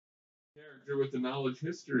Character with the knowledge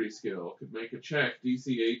history skill could make a check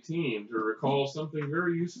DC 18 to recall something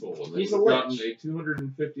very useful, and they He's a would have gotten lich. a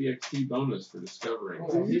 250 XP bonus for discovering.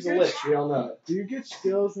 Oh, he's a lich. We all know it. Do you get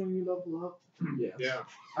skills when you level up? Yeah.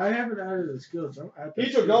 I haven't added the skills.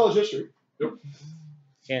 He took knowledge history.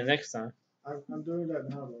 Yeah, next time. I'm doing that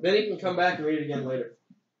now. Though. Then he can come back and read it again later.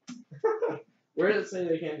 Where does it say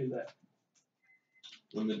they can't do that?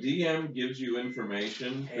 When the DM gives you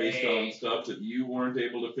information based on stuff that you weren't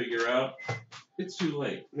able to figure out, it's too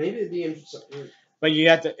late. Maybe the DM should. But you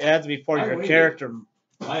have to. It has to be part of your character.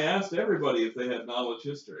 I asked everybody if they had knowledge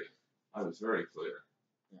history. I was very clear.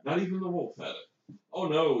 Not even the wolf had it. Oh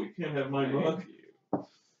no, you can't have my mug.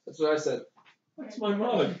 That's what I said. That's my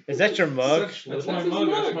mug. Is that your mug? That's my mug.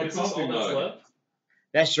 That's my coffee mug.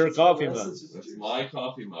 That's your coffee mug. That's my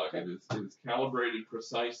coffee mug. It is calibrated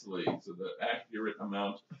precisely to the accurate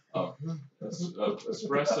amount of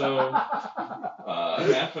espresso,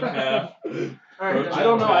 half and half. Alright, I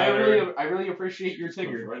don't know. I really appreciate your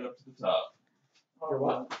ticker. Right up to the top. Your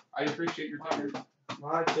what? I appreciate your ticker.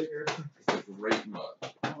 My ticker. It's a great mug.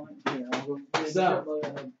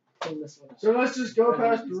 So let's just go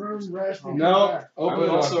past the room, rest, and No. come back. I would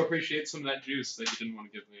also appreciate some of that juice that you didn't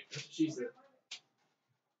want to give me. She said.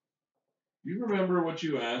 You remember what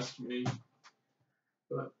you asked me?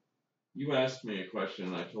 What? You asked me a question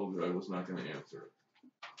and I told you I was not going to answer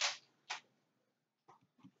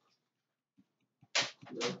it.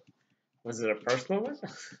 No. Was it a personal one?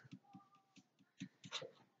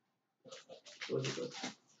 What is it?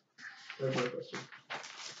 There's my question.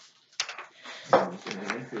 I was going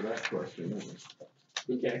to answer that question.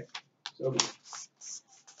 Okay. So.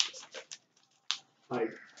 Hi.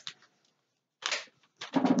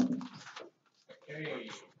 Okay.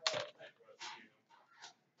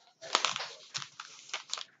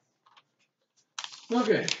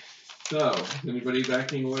 Okay. So, is anybody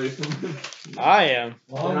backing away from I am.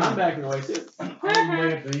 Well, I'm backing away too. I'm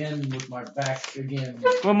way at the end with my back again.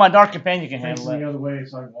 Well, my dark companion can Facing handle the it. other way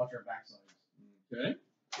so I can watch our backsides. Okay.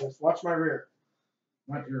 Yes, watch my rear.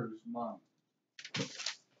 Not yours, mine.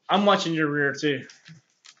 I'm watching your rear too.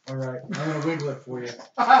 Alright, I'm gonna wiggle it for you.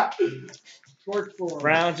 Short form.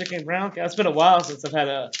 Brown chicken, brown cow. It's been a while since I've had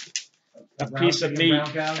a Brown piece of chicken, meat.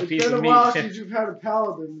 brown cow. A It's piece been of a meat. while since you've had a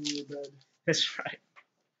paladin in your bed. That's right.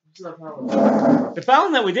 It's not paladin. The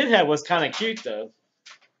paladin that we did have was kind of cute though.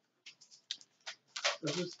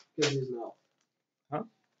 That's just because he's an elf.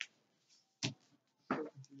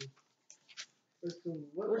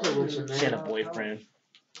 Where's a wizard, man? She had a boyfriend.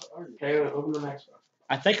 Okay, open the next one.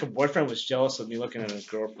 I think her boyfriend was jealous of me looking at his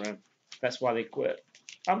girlfriend. That's why they quit.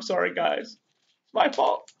 I'm sorry, guys. It's my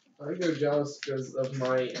fault. I think they're jealous because of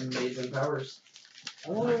my amazing powers. I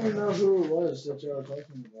don't even know who it was that you were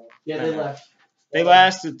talking about. Yeah, they left. They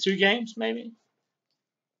lasted 2 games, maybe?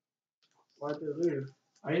 Why'd they leave?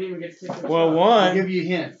 I didn't even get to take their Well, shot. I'll one. give you a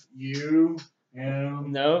hint. You,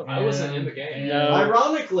 him, No. I wasn't in the game. No.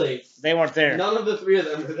 Ironically, They weren't there. none of the 3 of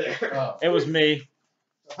them were there. Oh, It was me.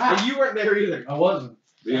 And you weren't there either. I wasn't.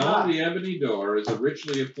 Beyond the ebony door is a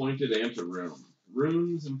richly appointed anteroom.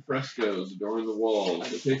 Runes and frescoes adorn the walls,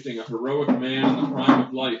 depicting a heroic man in the prime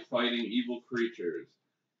of life fighting evil creatures.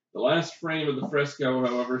 The last frame of the fresco,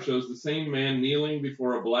 however, shows the same man kneeling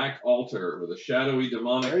before a black altar with a shadowy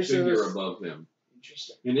demonic Very figure serious. above him.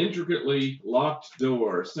 Interesting. An intricately locked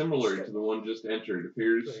door, similar to the one just entered,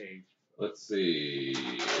 appears. Let's see.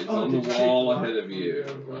 It's on the wall ahead of you.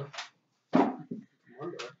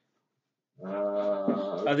 Okay.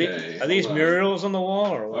 Are these hold on. murals on the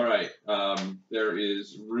wall or what? All right. There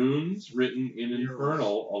is runes written in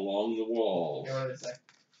Infernal along the walls. Yeah, what did they say?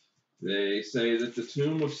 They say that the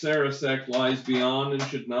tomb of Sarasek lies beyond and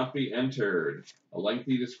should not be entered. A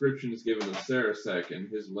lengthy description is given of Sarasek and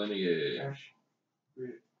his lineage.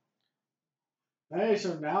 Hey,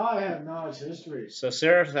 so now I have knowledge history. So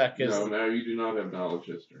Sarasek is. No, now you do not have knowledge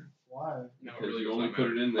history. Why? No, it Because really you does only not put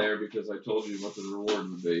matter. it in there because I told you what the reward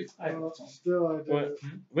would be. Well, still, I did. What?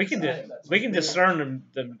 We can Yeah. discern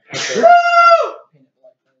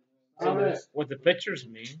what the pictures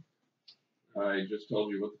mean. I just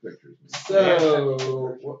told you what the pictures mean.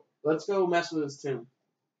 So, let's go mess with his tomb.